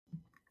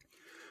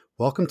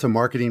Welcome to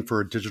Marketing for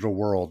a Digital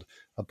World,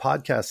 a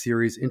podcast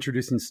series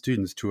introducing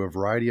students to a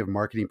variety of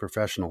marketing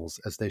professionals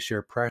as they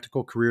share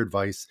practical career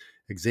advice,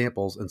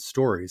 examples, and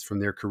stories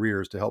from their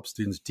careers to help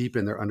students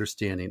deepen their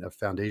understanding of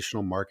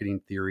foundational marketing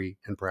theory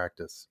and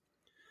practice.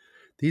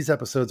 These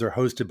episodes are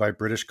hosted by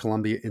British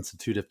Columbia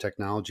Institute of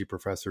Technology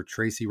professor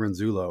Tracy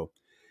Renzullo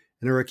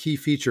and are a key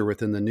feature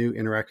within the new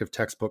interactive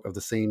textbook of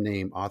the same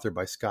name authored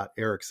by Scott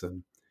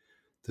Erickson,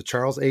 the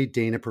Charles A.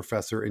 Dana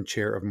Professor and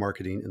Chair of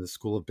Marketing in the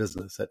School of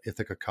Business at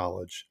Ithaca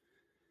College.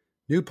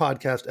 New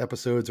podcast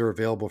episodes are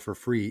available for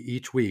free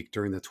each week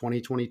during the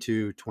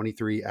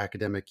 2022-23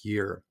 academic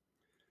year,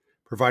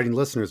 providing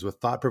listeners with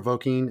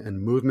thought-provoking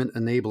and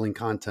movement-enabling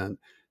content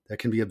that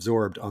can be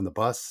absorbed on the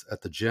bus, at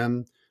the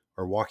gym,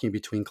 or walking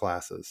between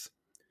classes.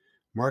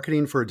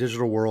 Marketing for a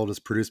Digital World is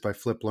produced by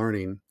Flip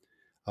Learning,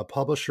 a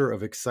publisher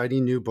of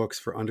exciting new books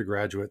for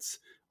undergraduates,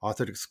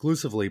 authored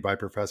exclusively by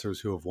professors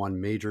who have won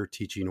major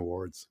teaching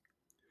awards.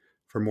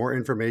 For more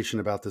information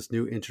about this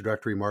new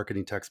introductory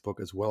marketing textbook,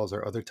 as well as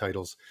our other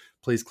titles,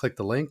 please click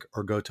the link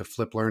or go to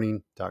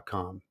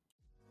fliplearning.com.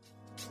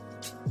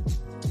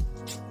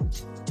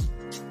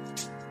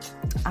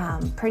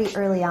 Pretty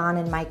early on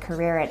in my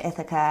career at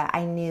Ithaca,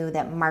 I knew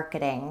that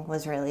marketing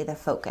was really the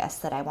focus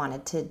that I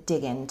wanted to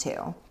dig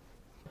into.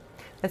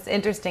 That's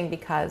interesting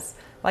because,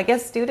 I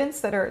guess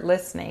students that are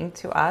listening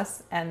to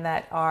us and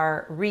that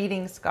are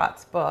reading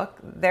Scott's book,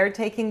 they're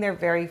taking their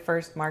very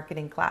first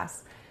marketing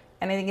class.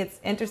 And I think it's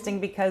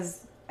interesting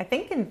because I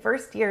think in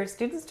first year,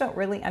 students don't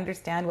really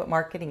understand what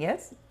marketing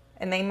is.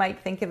 And they might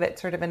think of it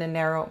sort of in a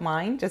narrow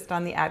mind, just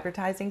on the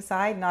advertising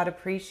side, not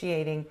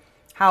appreciating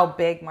how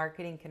big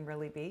marketing can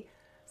really be.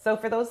 So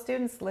for those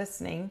students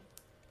listening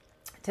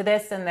to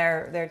this and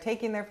they're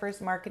taking their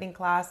first marketing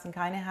class and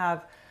kind of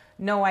have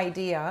no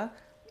idea,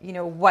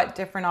 what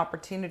different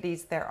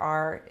opportunities there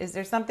are, is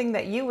there something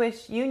that you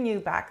wish you knew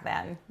back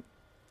then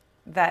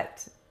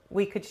that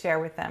we could share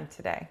with them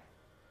today?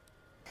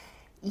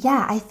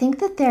 Yeah, I think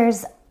that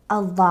there's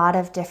a lot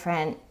of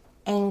different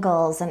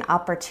angles and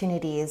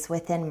opportunities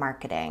within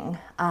marketing.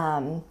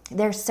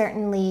 There's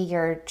certainly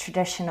your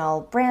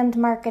traditional brand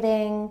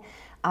marketing.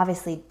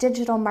 Obviously,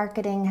 digital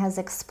marketing has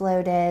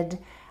exploded.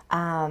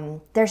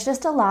 There's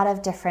just a lot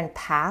of different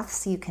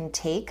paths you can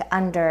take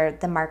under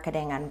the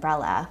marketing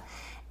umbrella.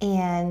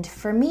 And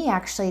for me,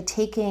 actually,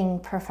 taking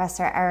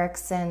Professor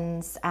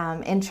Erickson's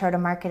Intro to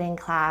Marketing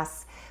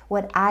class,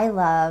 what I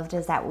loved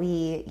is that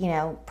we,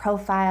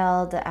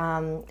 profiled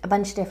a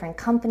bunch of different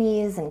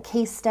companies and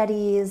case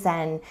studies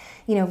and,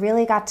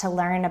 really got to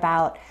learn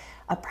about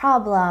a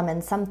problem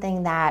and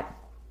something that,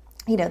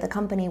 the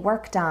company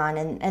worked on.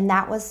 And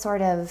that was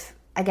sort of,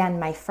 again,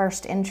 my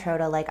first intro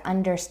to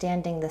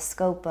understanding the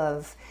scope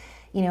of,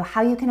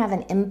 how you can have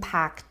an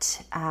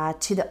impact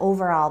to the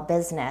overall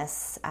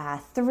business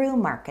through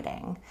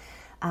marketing.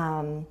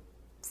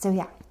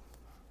 Yeah.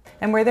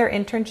 And were there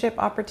internship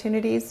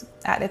opportunities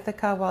at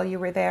Ithaca while you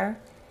were there?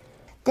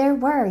 There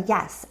were,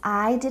 yes.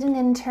 I did an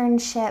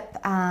internship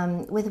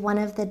with one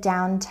of the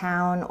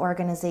downtown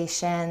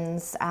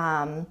organizations,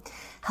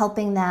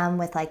 helping them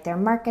with their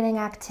marketing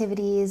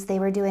activities. They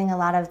were doing a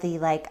lot of the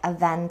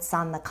events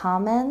on the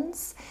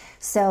commons.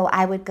 So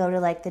I would go to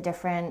the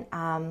different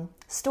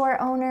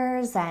store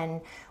owners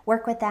and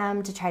work with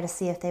them to try to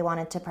see if they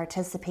wanted to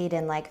participate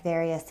in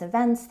various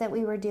events that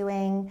we were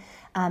doing.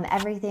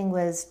 Everything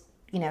was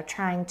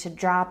trying to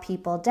draw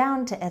people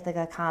down to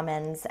Ithaca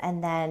Commons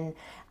and then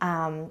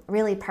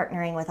really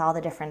partnering with all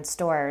the different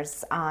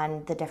stores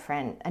on the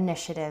different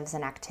initiatives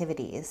and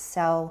activities.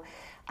 So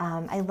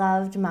I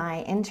loved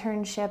my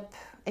internship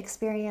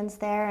experience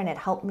there, and it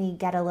helped me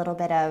get a little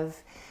bit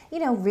of,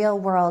 real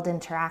world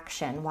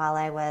interaction while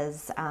I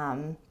was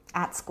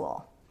at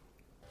school.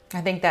 I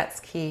think that's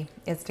key,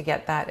 is to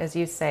get that, as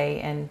you say,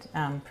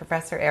 and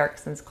Professor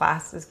Erickson's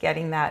class is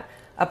getting that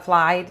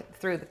applied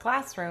through the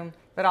classroom,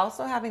 but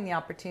also having the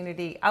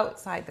opportunity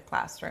outside the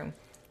classroom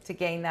to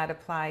gain that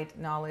applied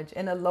knowledge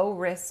in a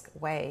low-risk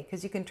way,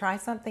 because you can try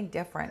something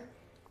different.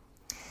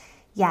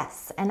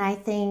 Yes, and I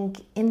think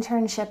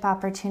internship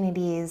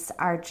opportunities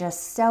are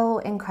just so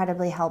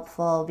incredibly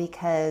helpful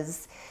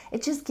because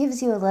it just gives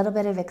you a little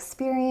bit of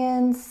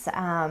experience.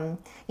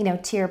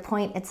 To your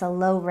point, it's a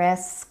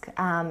low-risk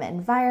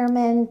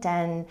environment,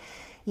 and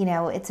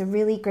it's a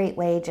really great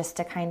way just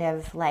to kind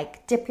of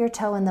dip your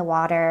toe in the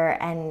water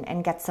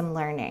and get some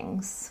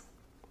learnings.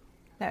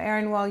 Now,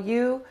 Erin, while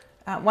you,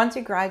 once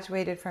you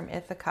graduated from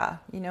Ithaca,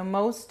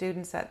 most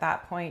students at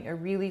that point are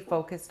really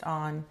focused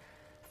on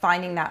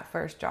finding that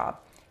first job.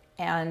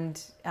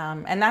 And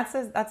that's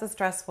a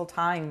stressful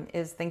time,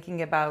 is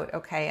thinking about,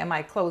 okay, am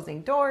I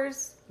closing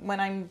doors when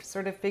I'm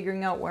sort of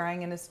figuring out where I'm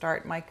going to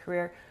start my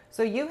career?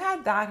 So you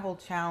had that whole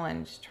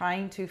challenge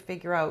trying to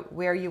figure out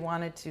where you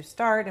wanted to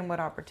start and what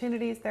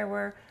opportunities there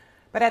were.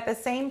 But at the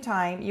same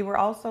time, you were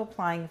also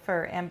applying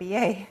for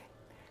MBA,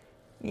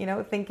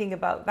 thinking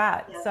about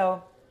that. Yeah.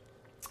 So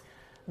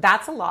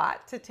that's a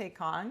lot to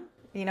take on,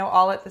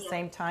 all at the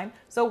same time.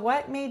 So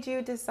what made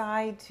you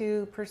decide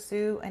to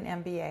pursue an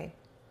MBA?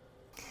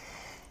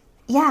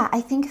 Yeah,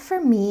 I think for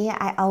me,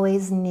 I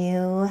always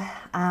knew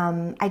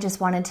I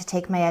just wanted to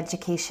take my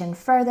education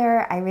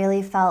further. I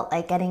really felt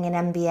like getting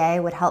an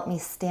MBA would help me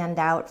stand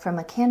out from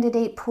a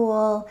candidate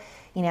pool,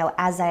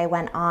 as I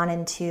went on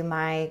into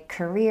my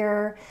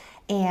career.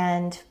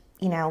 And,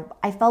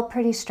 I felt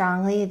pretty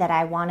strongly that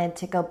I wanted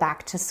to go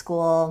back to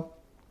school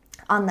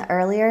on the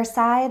earlier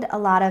side. A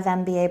lot of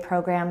MBA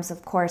programs,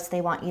 of course,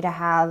 they want you to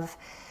have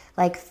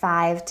like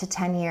 5 to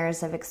 10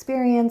 years of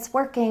experience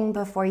working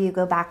before you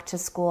go back to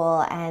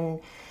school.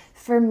 And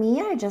for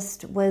me, I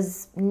just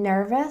was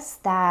nervous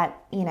that,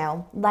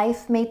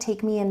 life may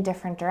take me in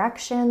different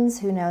directions.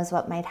 Who knows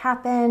what might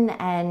happen?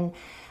 And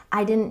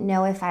I didn't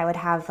know if I would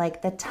have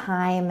like the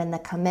time and the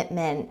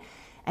commitment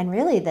and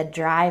really the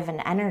drive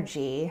and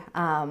energy,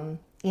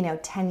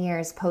 10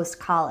 years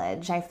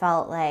post-college. I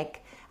felt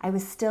like I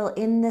was still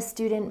in the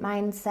student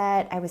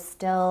mindset. I was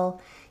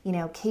still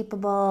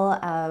capable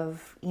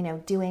of,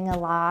 doing a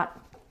lot.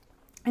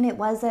 And it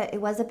was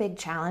a big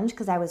challenge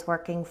because I was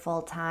working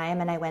full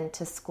time and I went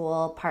to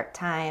school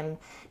part-time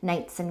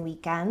nights and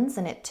weekends,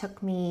 and it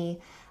took me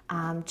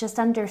just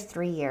under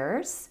 3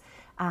 years.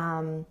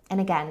 And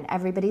again,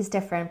 everybody's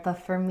different, but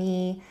for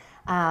me,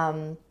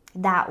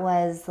 that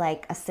was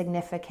like a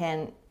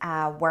significant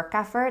work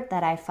effort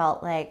that I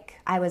felt like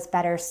I was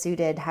better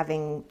suited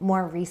having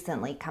more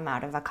recently come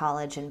out of a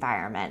college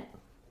environment.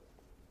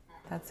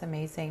 That's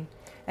amazing.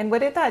 And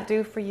what did that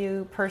do for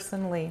you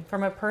personally,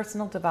 from a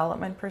personal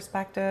development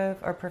perspective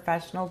or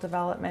professional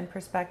development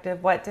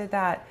perspective? What did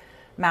that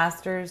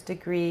master's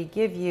degree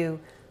give you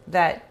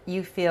that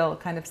you feel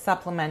kind of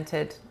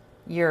supplemented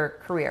your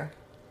career?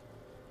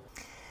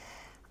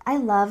 I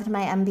loved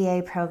my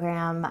MBA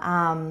program.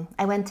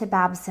 I went to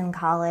Babson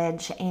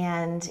College,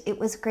 and it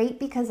was great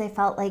because I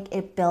felt like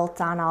it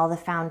built on all the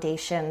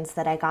foundations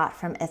that I got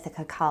from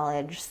Ithaca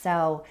College.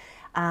 So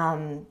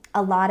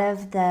a lot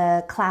of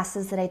the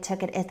classes that I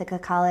took at Ithaca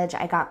College,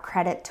 I got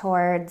credit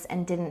towards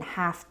and didn't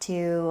have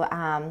to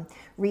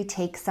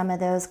retake some of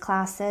those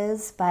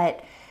classes,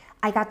 but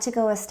I got to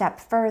go a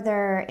step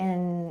further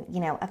in,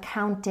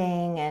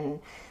 accounting and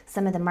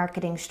some of the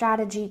marketing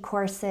strategy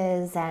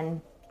courses,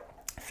 and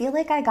feel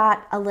like I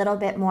got a little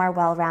bit more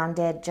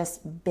well-rounded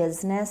just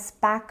business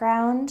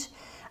background.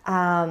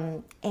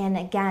 And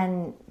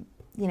again,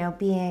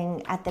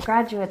 being at the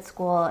graduate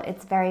school,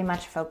 it's very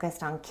much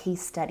focused on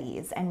case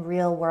studies and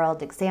real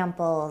world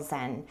examples.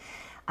 And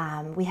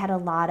we had a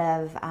lot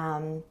of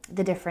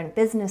the different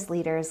business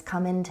leaders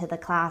come into the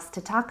class to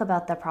talk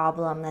about the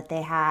problem that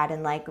they had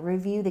and like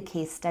review the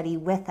case study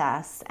with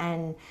us.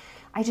 And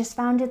I just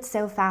found it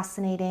so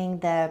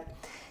fascinating.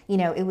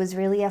 It was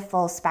really a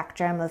full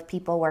spectrum of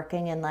people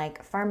working in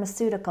like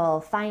pharmaceutical,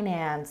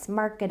 finance,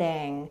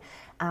 marketing.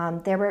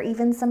 There were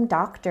even some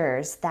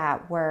doctors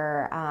that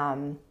were,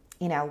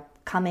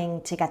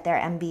 coming to get their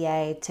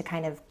MBA to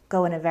kind of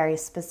go in a very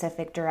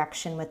specific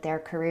direction with their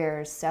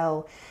careers.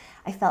 So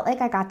I felt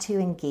like I got to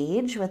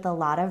engage with a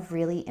lot of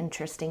really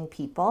interesting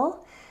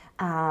people.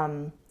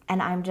 And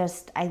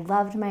I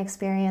loved my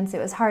experience. It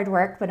was hard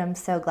work, but I'm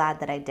so glad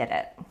that I did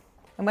it.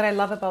 And what I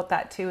love about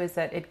that too is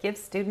that it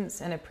gives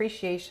students an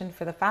appreciation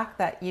for the fact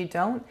that you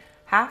don't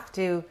have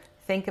to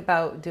think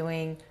about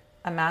doing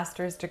a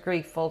master's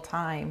degree full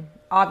time.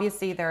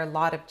 Obviously, there are a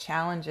lot of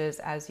challenges,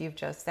 as you've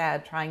just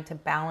said, trying to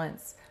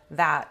balance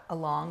that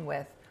along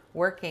with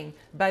working.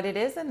 But it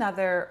is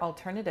another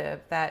alternative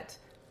that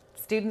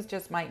students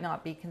just might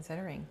not be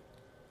considering.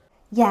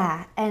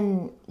 Yeah,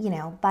 and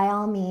by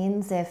all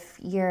means, if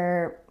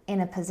you're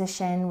in a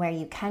position where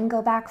you can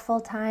go back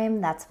full time,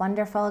 that's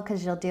wonderful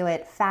because you'll do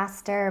it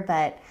faster.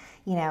 But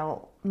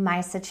my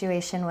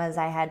situation was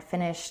I had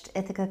finished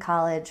Ithaca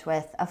College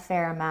with a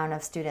fair amount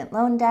of student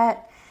loan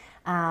debt.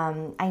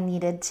 I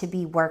needed to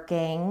be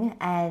working,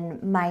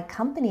 and my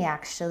company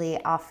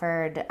actually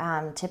offered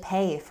to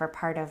pay for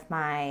part of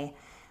my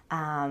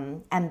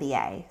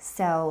MBA.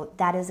 So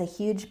that is a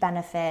huge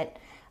benefit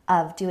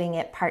of doing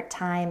it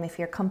part-time. If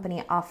your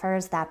company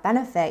offers that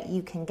benefit,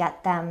 you can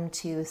get them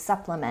to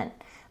supplement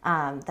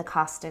the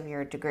cost of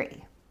your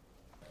degree.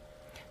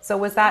 So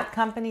was that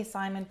company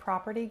Simon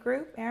Property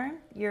Group, Erin,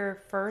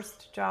 your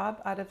first job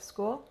out of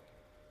school?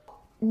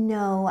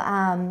 No,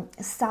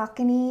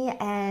 Saucony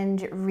and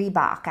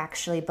Reebok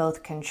actually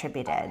both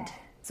contributed.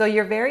 So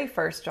your very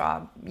first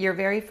job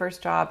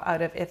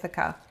out of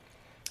Ithaca,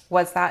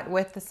 was that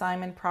with the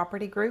Simon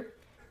Property Group?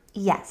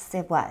 Yes,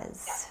 it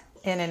was.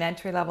 In an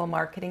entry-level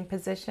marketing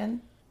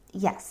position?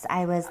 Yes,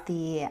 I was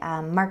the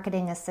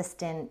marketing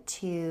assistant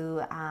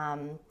to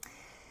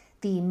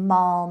the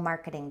mall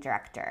marketing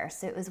director.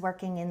 So it was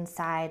working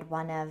inside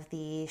one of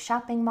the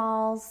shopping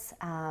malls,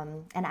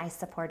 and I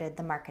supported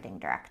the marketing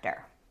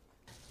director.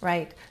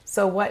 Right.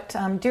 So what,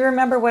 do you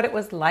remember what it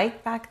was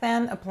like back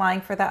then, applying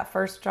for that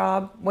first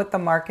job, what the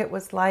market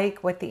was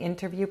like, what the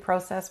interview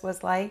process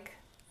was like?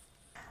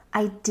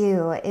 I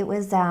do. It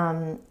was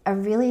a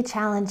really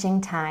challenging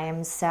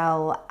time.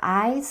 So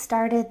I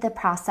started the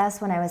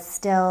process when I was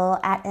still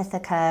at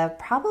Ithaca,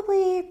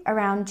 probably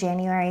around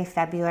January,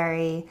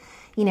 February,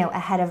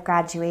 ahead of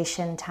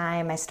graduation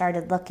time. I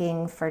started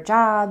looking for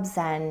jobs,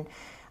 and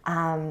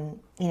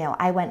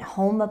I went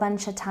home a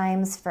bunch of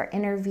times for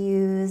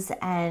interviews,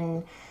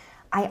 and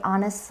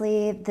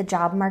the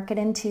job market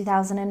in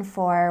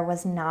 2004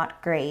 was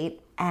not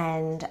great,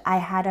 and I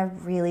had a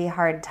really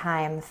hard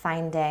time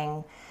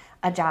finding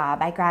a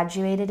job. I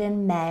graduated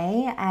in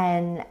May,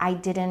 and I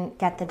didn't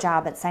get the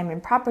job at Simon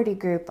Property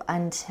Group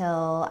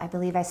until I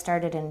believe I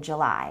started in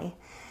July.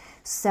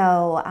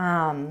 So,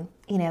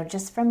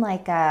 just from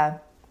like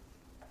a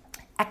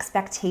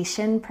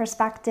expectation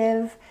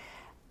perspective,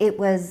 it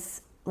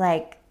was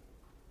like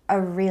a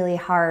really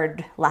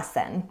hard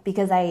lesson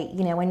because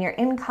when you're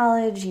in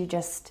college,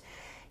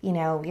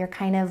 you're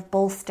kind of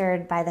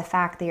bolstered by the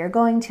fact that you're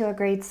going to a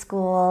great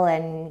school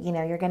and,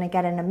 you're going to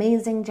get an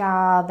amazing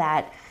job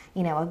at,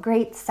 a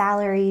great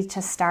salary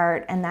to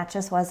start. And that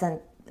just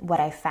wasn't what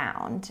I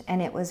found.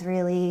 And it was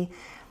really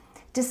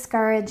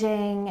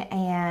discouraging.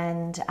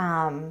 And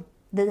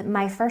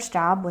my first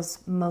job was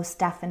most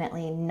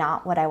definitely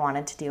not what I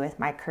wanted to do with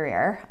my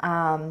career.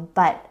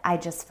 But I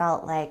just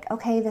felt like,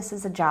 okay, this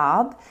is a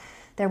job.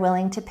 They're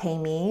willing to pay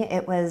me.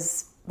 It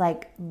was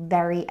like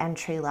very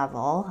entry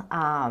level.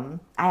 I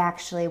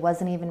actually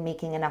wasn't even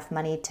making enough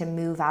money to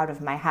move out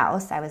of my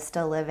house. I was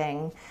still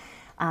living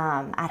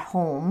at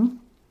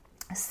home.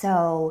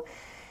 So,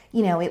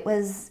 it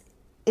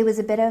was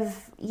a bit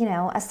of,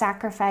 a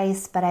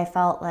sacrifice, but I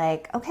felt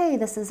like, okay,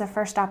 this is a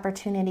first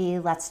opportunity.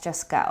 Let's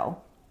just go.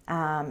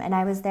 And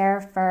I was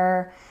there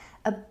for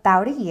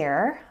about a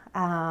year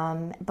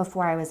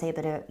before I was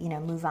able to,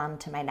 move on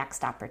to my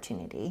next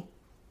opportunity.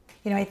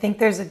 I think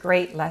there's a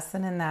great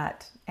lesson in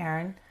that,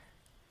 Erin.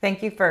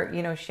 Thank you for,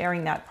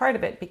 sharing that part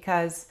of it,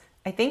 because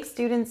I think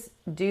students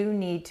do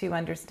need to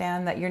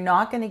understand that you're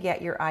not going to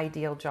get your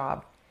ideal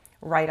job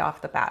right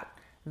off the bat.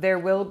 There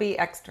will be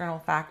external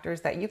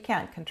factors that you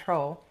can't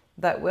control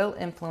that will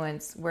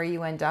influence where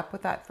you end up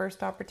with that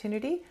first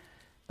opportunity.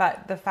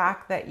 But the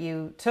fact that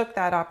you took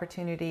that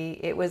opportunity,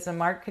 it was a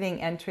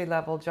marketing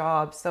entry-level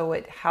job, so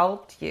it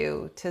helped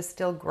you to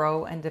still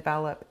grow and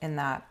develop in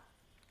that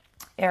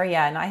area.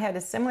 And I had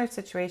a similar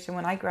situation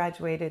when I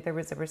graduated. There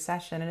was a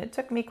recession, and it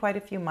took me quite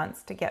a few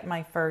months to get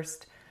my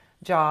first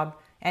job,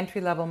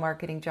 entry-level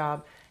marketing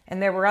job.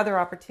 And there were other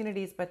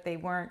opportunities, but they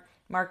weren't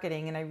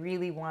marketing, and I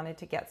really wanted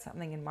to get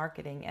something in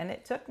marketing. And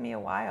it took me a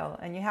while,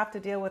 and you have to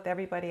deal with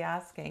everybody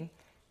asking,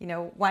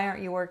 why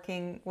aren't you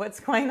working? What's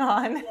going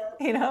on?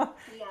 Yeah.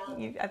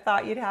 I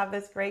thought you'd have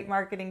this great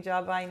marketing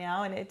job by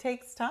now, and it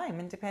takes time.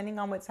 And depending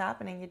on what's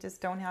happening, you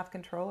just don't have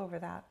control over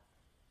that.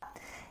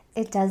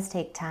 It does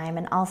take time.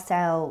 And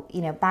also,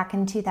 back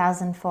in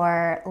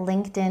 2004,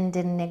 LinkedIn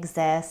didn't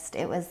exist.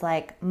 It was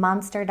like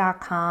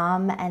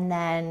monster.com. And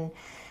then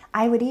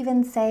I would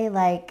even say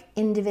like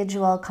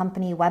individual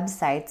company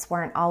websites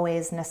weren't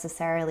always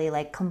necessarily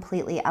like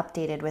completely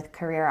updated with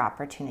career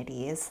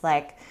opportunities.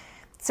 Like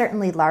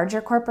certainly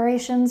larger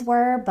corporations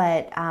were,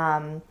 but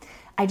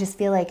I just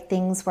feel like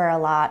things were a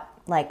lot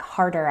like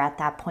harder at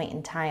that point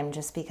in time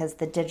just because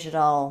the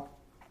digital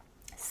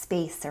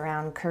space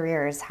around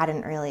careers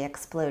hadn't really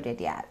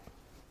exploded yet.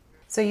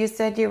 So you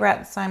said you were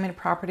at Simon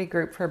Property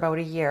Group for about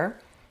a year,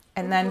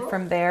 and then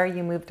from there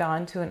you moved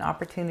on to an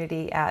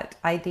opportunity at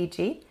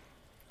IDG.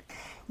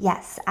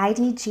 Yes,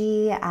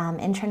 IDG,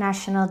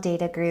 International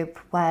Data Group,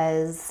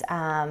 was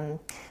my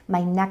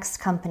next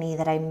company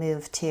that I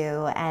moved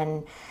to.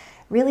 And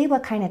really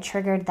what kind of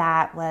triggered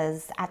that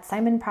was at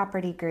Simon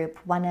Property Group,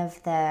 one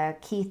of the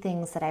key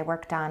things that I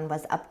worked on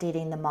was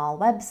updating the mall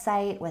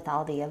website with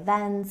all the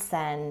events.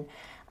 And,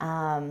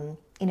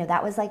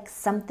 that was like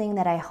something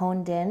that I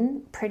honed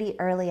in pretty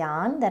early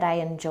on that I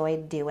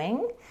enjoyed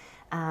doing.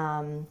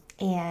 And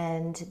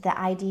the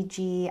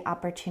IDG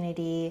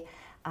opportunity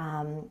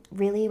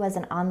really was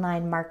an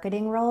online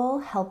marketing role,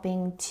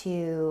 helping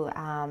to,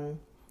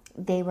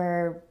 they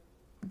were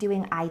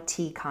doing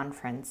IT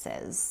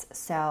conferences.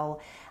 So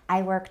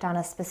I worked on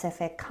a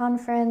specific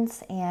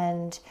conference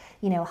and,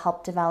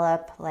 helped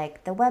develop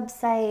like the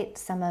website,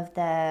 some of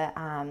the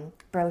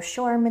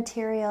brochure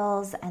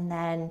materials, and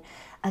then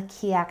a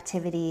key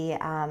activity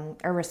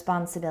or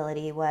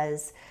responsibility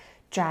was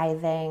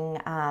driving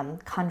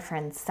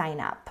conference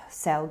sign up.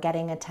 So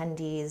getting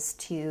attendees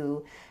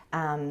to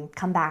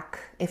come back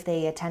if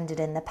they attended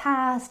in the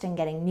past and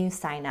getting new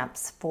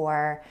signups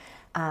for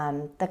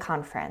the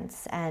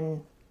conference.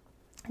 And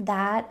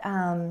that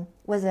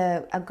was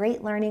a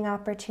great learning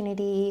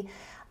opportunity.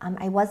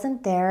 I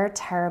wasn't there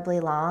terribly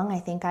long. I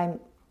think I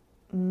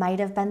might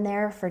have been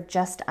there for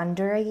just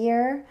under a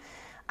year.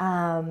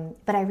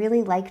 But I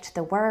really liked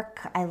the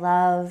work. I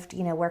loved,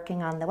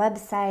 working on the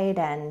website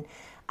and,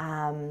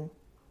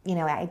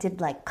 I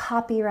did like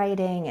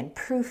copywriting and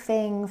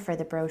proofing for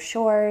the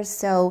brochures.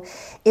 So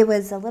it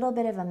was a little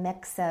bit of a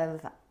mix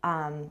of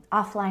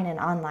offline and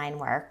online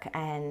work.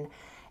 And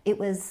it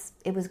was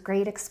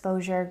great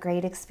exposure,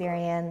 great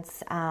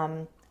experience.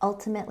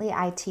 Ultimately,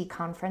 IT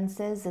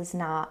conferences is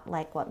not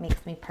like what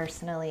makes me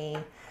personally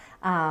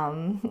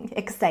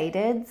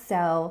excited.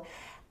 So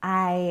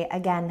I,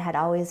 again, had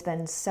always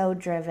been so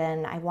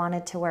driven. I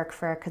wanted to work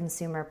for a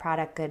consumer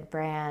product good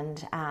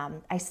brand.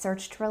 I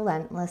searched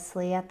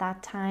relentlessly at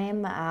that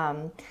time.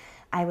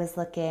 I was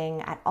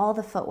looking at all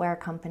the footwear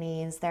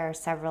companies. There are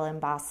several in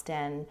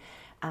Boston.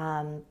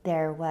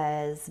 There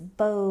was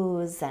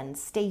Bose and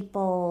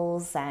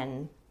Staples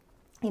and,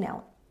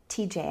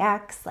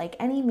 TJX, like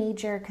any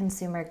major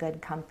consumer good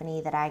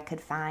company that I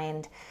could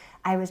find.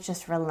 I was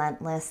just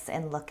relentless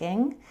in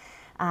looking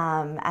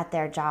at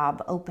their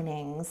job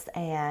openings.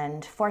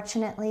 And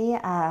fortunately,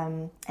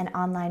 an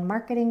online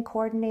marketing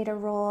coordinator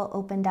role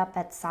opened up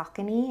at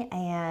Saucony,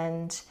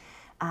 and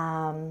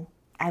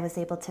I was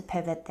able to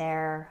pivot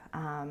there.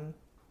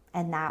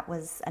 And that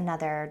was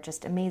another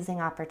just amazing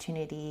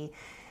opportunity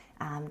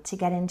to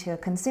get into a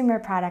consumer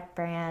product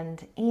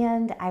brand.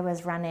 And I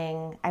was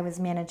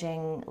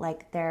managing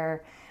like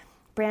their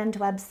brand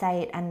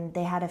website, and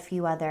they had a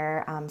few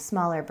other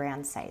smaller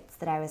brand sites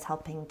that I was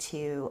helping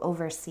to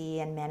oversee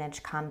and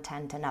manage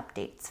content and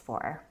updates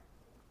for.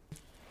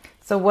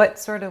 So what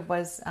sort of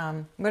was,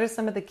 what are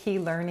some of the key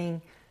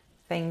learning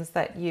things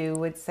that you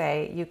would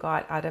say you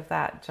got out of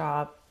that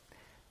job?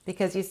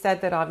 Because you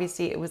said that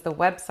obviously it was the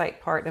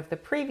website part of the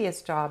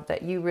previous job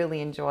that you really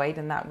enjoyed,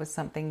 and that was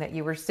something that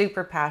you were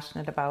super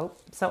passionate about.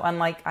 So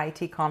unlike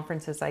IT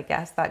conferences, I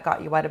guess, that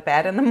got you out of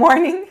bed in the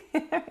morning,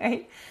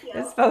 right? Yeah.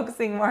 Just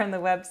focusing more on the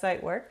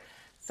website work.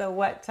 So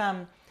what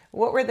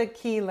were the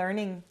key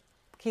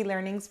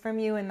learnings from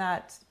you in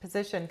that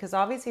position? Because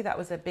obviously that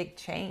was a big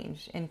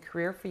change in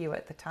career for you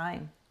at the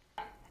time.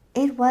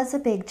 It was a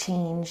big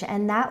change,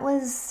 and that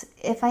was,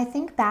 if I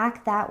think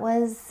back, that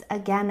was,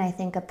 again, I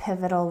think a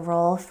pivotal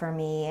role for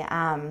me.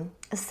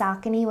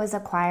 Saucony was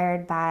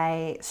acquired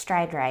by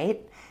Stride,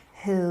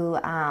 who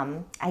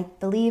I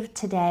believe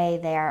today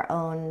they are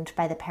owned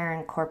by the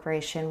parent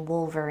corporation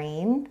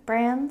Wolverine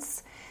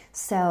Brands.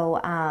 So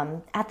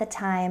at the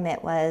time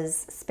it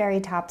was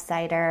Sperry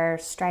Topsider,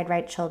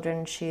 Stride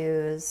children's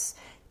shoes,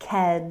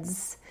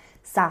 Keds,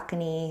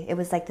 Saucony. It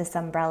was like this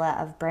umbrella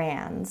of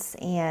brands.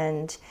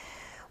 And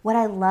what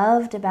I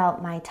loved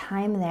about my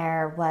time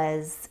there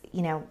was,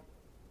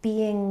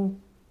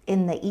 being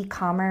in the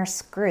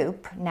e-commerce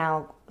group.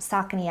 Now,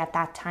 Saucony at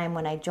that time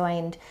when I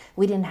joined,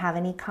 we didn't have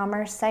an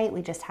e-commerce site.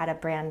 We just had a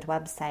brand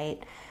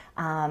website.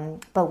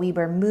 But we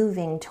were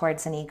moving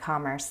towards an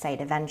e-commerce site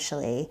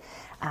eventually.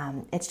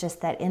 It's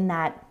just that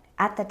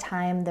at the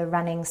time, the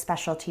running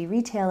specialty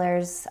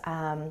retailers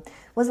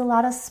was a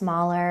lot of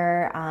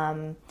smaller,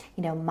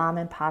 mom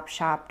and pop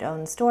shop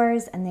owned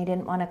stores, and they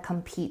didn't want to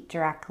compete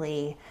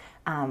directly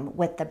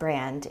with the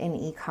brand in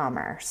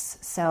e-commerce.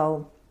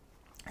 So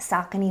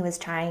Saucony was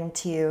trying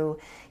to,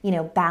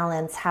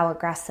 balance how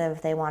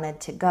aggressive they wanted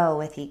to go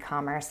with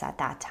e-commerce at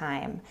that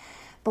time.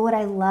 But what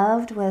I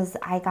loved was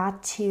I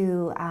got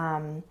to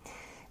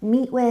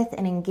meet with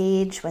and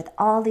engage with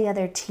all the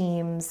other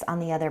teams on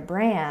the other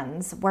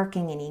brands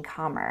working in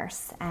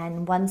e-commerce.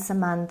 And once a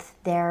month,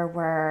 there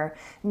were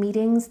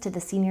meetings to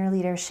the senior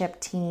leadership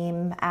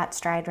team at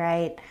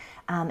Stride.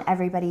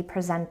 Everybody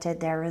presented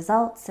their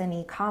results in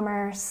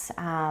e-commerce,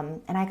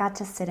 and I got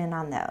to sit in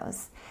on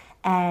those.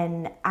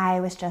 And I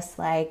was just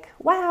like,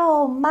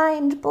 wow,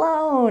 mind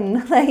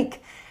blown.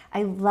 Like,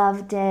 I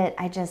loved it.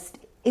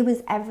 It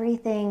was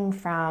everything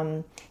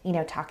from,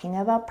 talking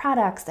about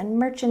products and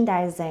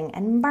merchandising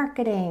and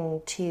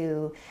marketing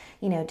to,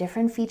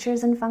 different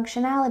features and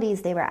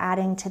functionalities they were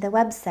adding to the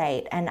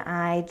website. And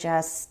I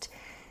just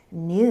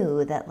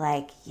knew that,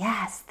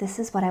 yes, this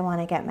is what I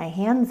want to get my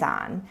hands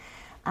on.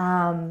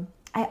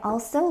 I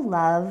also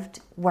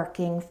loved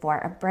working for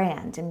a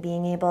brand and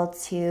being able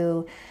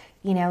to,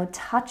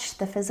 touch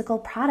the physical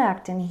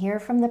product and hear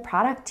from the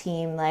product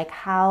team,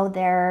 how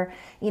they're,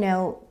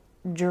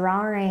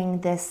 drawing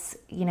this,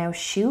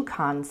 shoe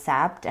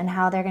concept and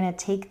how they're going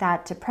to take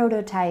that to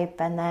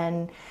prototype and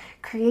then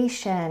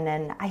creation.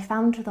 And I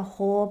found the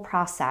whole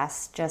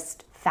process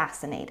just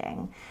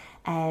fascinating.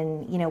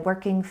 And,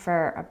 working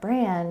for a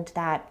brand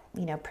that,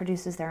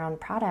 produces their own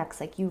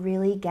products, you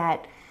really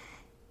get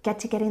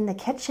to get in the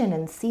kitchen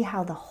and see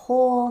how the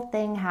whole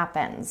thing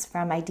happens,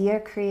 from idea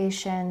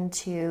creation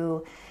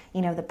to,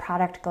 the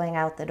product going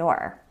out the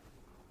door.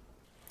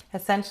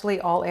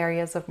 Essentially all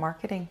areas of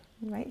marketing,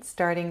 right?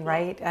 Starting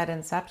right at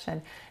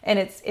inception. And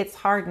it's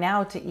hard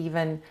now to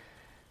even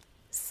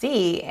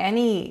see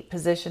any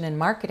position in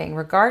marketing,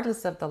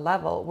 regardless of the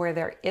level, where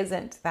there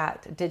isn't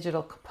that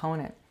digital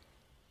component.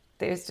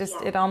 There's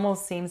just, it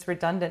almost seems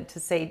redundant to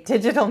say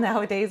digital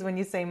nowadays when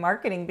you say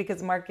marketing,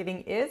 because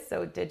marketing is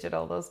so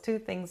digital. Those two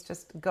things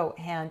just go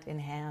hand in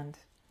hand.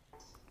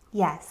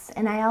 Yes,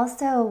 and I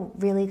also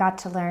really got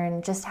to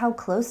learn just how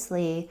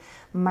closely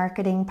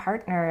marketing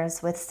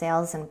partners with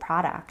sales and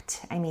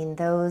product. I mean,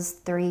 those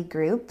three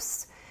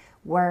groups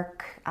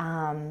work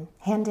hand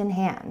in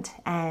hand,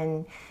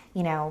 and,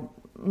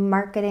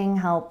 marketing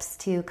helps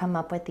to come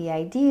up with the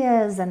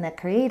ideas and the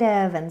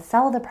creative and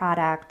sell the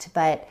product,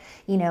 but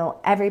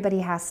everybody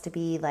has to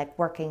be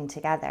working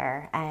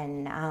together,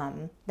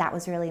 and that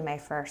was really my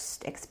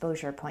first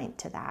exposure point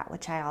to that,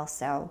 which I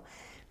also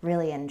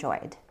really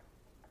enjoyed.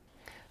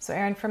 So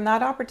Erin, from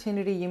that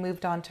opportunity you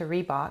moved on to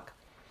Reebok.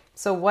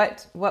 So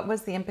what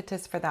was the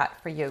impetus for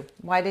that for you?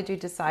 Why did you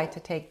decide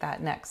to take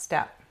that next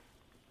step?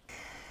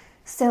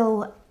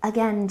 So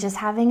again, just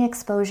having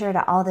exposure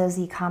to all those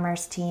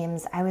e-commerce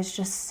teams, I was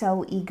just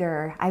so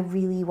eager. I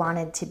really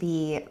wanted to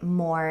be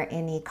more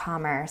in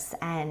e-commerce,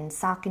 and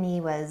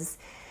Saucony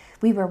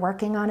we were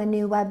working on a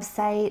new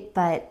website,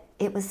 but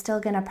it was still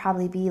going to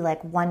probably be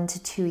like 1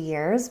 to 2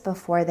 years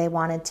before they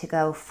wanted to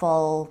go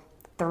full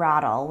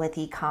throttle with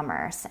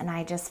e-commerce. And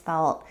I just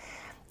felt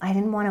I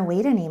didn't want to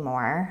wait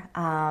anymore.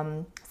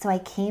 So I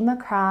came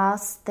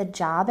across the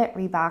job at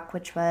Reebok,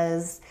 which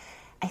was,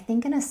 I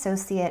think, an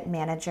associate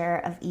manager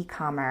of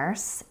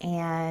e-commerce.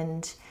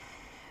 And,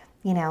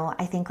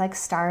 I think like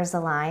stars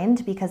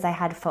aligned because I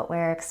had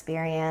footwear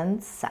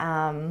experience.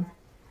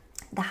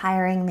 The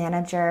hiring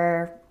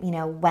manager,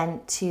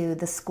 went to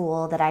the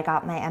school that I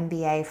got my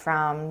MBA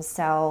from.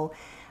 So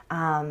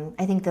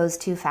I think those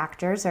two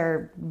factors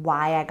are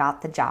why I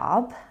got the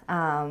job.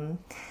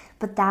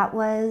 But that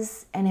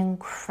was an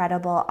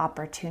incredible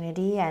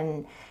opportunity,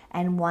 and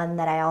one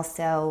that I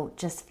also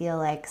just feel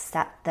like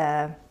set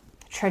the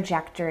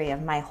trajectory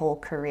of my whole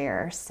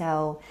career.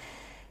 So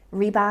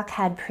Reebok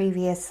had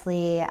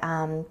previously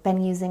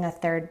been using a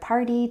third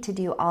party to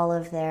do all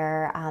of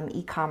their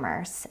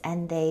e-commerce,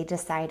 and they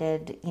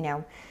decided,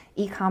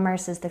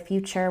 e-commerce is the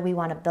future. We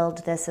want to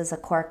build this as a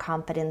core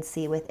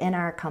competency within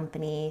our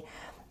company,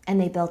 and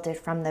they built it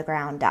from the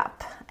ground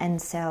up. And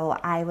so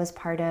I was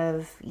part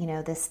of,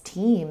 this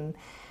team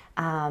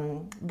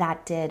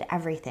that did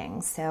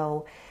everything.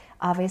 So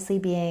obviously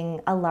being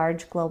a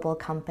large global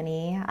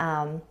company,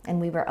 and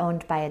we were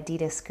owned by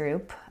Adidas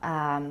Group,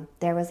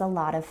 there was a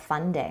lot of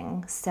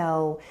funding.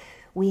 So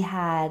we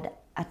had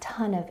a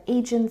ton of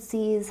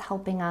agencies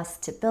helping us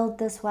to build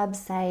this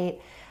website.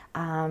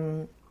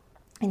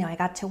 I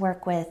got to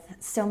work with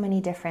so many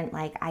different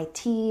like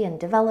IT and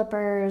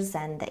developers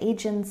and the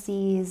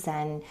agencies,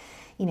 and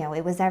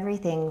it was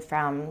everything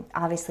from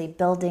obviously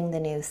building the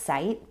new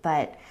site,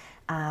 but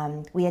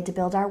we had to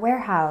build our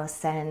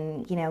warehouse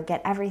and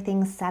get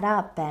everything set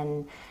up,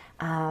 and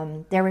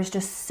there was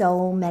just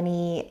so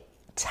many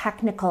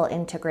technical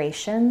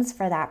integrations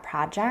for that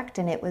project,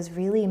 and it was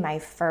really my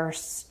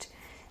first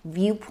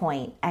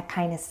viewpoint at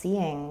kind of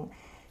seeing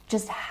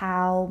just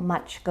how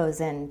much goes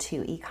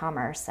into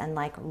e-commerce and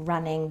like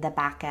running the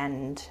back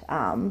end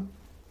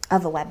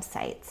of a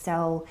website.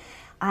 So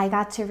I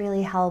got to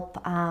really help.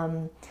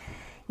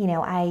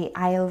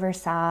 I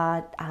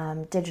oversaw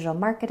digital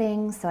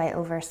marketing, so I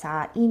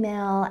oversaw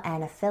email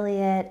and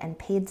affiliate and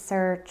paid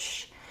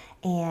search.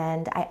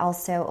 And I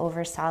also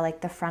oversaw like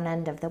the front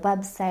end of the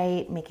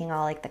website, making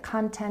all like the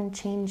content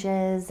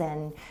changes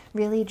and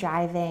really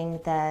driving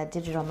the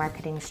digital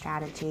marketing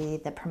strategy,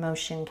 the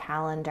promotion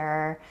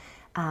calendar.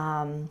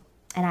 And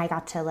I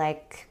got to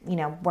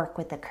work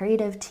with the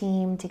creative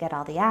team to get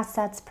all the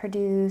assets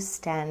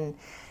produced. And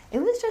it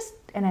was just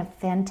a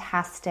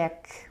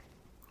fantastic,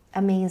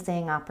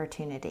 amazing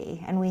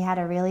opportunity. And we had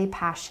a really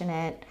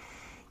passionate,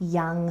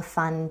 young,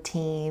 fun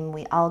team.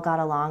 We all got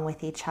along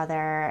with each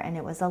other, and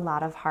it was a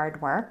lot of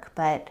hard work,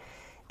 but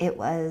it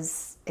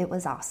was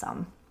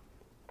awesome.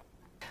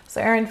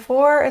 So Erin,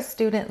 for a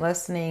student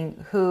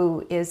listening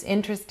who is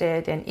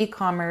interested in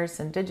e-commerce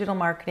and digital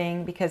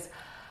marketing, because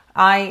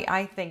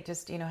I think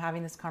just,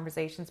 having this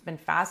conversation has been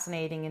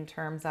fascinating in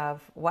terms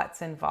of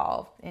what's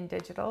involved in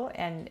digital,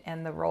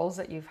 and the roles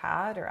that you've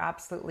had are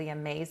absolutely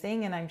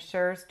amazing. And I'm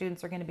sure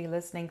students are going to be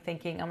listening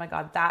thinking, oh my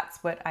God,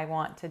 that's what I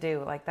want to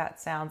do. Like,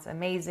 that sounds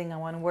amazing. I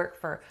want to work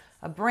for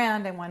a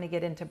brand. I want to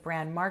get into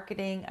brand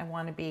marketing. I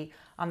want to be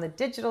on the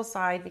digital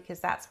side because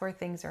that's where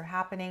things are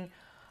happening.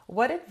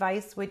 What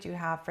advice would you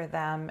have for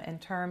them in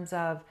terms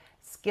of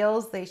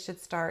skills they should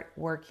start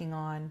working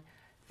on,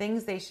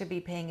 things they should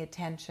be paying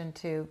attention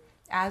to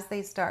as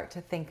they start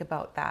to think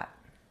about that?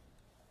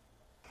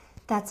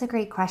 That's a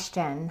great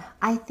question.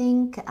 I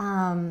think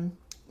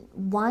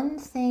one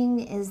thing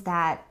is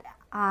that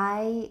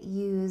I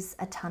use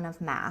a ton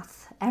of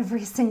math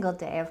every single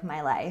day of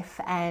my life,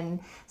 and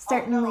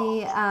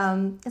certainly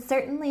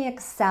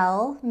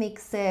Excel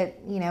makes it,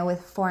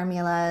 with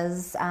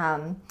formulas,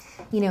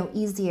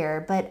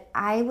 easier. But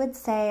I would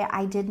say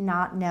I did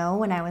not know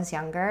when I was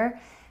younger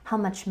how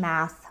much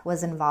math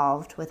was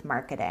involved with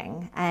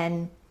marketing.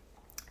 And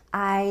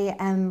I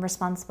am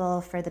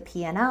responsible for the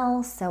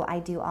P&L, so I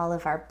do all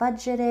of our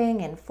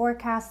budgeting and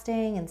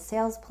forecasting and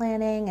sales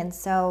planning. And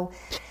so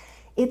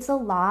it's a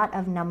lot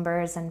of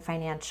numbers and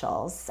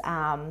financials.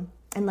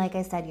 And like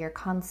I said, you're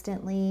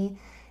constantly,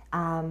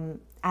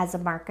 as a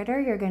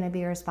marketer, you're going to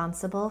be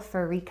responsible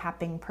for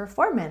recapping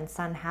performance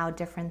on how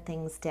different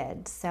things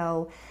did.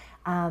 So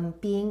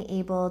being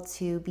able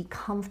to be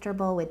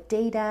comfortable with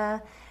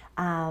data,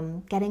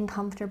 getting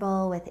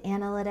comfortable with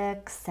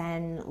analytics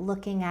and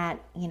looking at,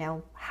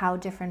 how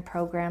different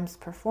programs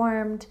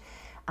performed.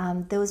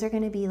 Those are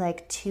going to be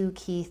like two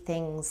key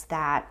things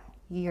that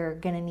you're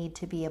going to need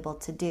to be able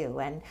to do.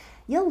 And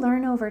you'll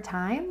learn over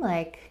time,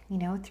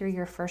 through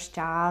your first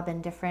job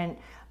and different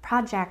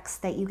projects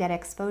that you get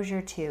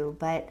exposure to.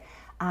 But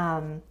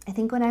I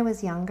think when I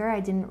was younger, I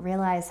didn't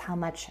realize how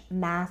much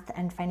math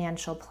and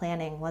financial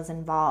planning was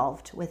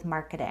involved with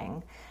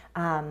marketing.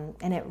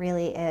 And it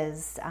really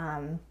is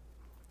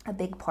a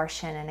big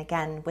portion. And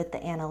again, with the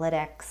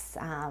analytics,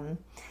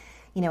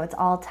 it's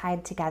all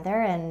tied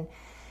together, and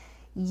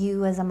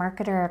you as a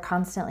marketer are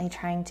constantly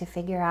trying to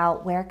figure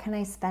out, where can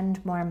I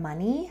spend more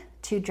money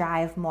to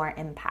drive more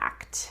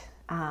impact,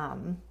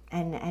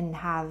 and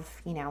have,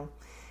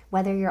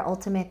 whether your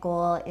ultimate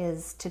goal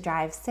is to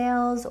drive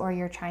sales or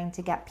you're trying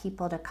to get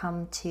people to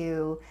come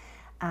to,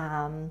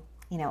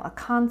 a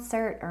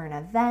concert or an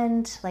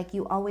event, like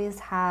you always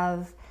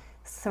have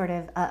sort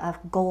of a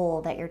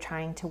goal that you're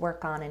trying to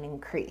work on and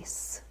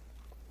increase.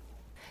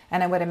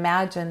 And I would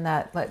imagine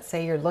that, let's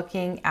say you're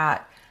looking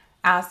at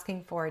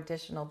asking for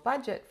additional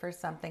budget for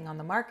something on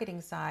the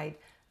marketing side,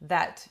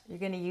 that you're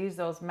going to use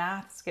those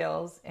math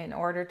skills in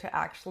order to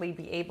actually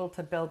be able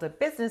to build a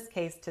business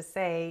case to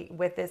say,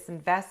 with this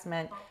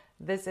investment,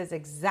 this is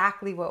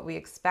exactly what we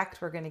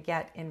expect we're going to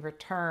get in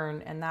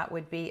return. And that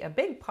would be a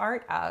big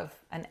part of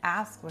an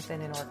ask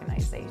within an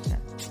organization.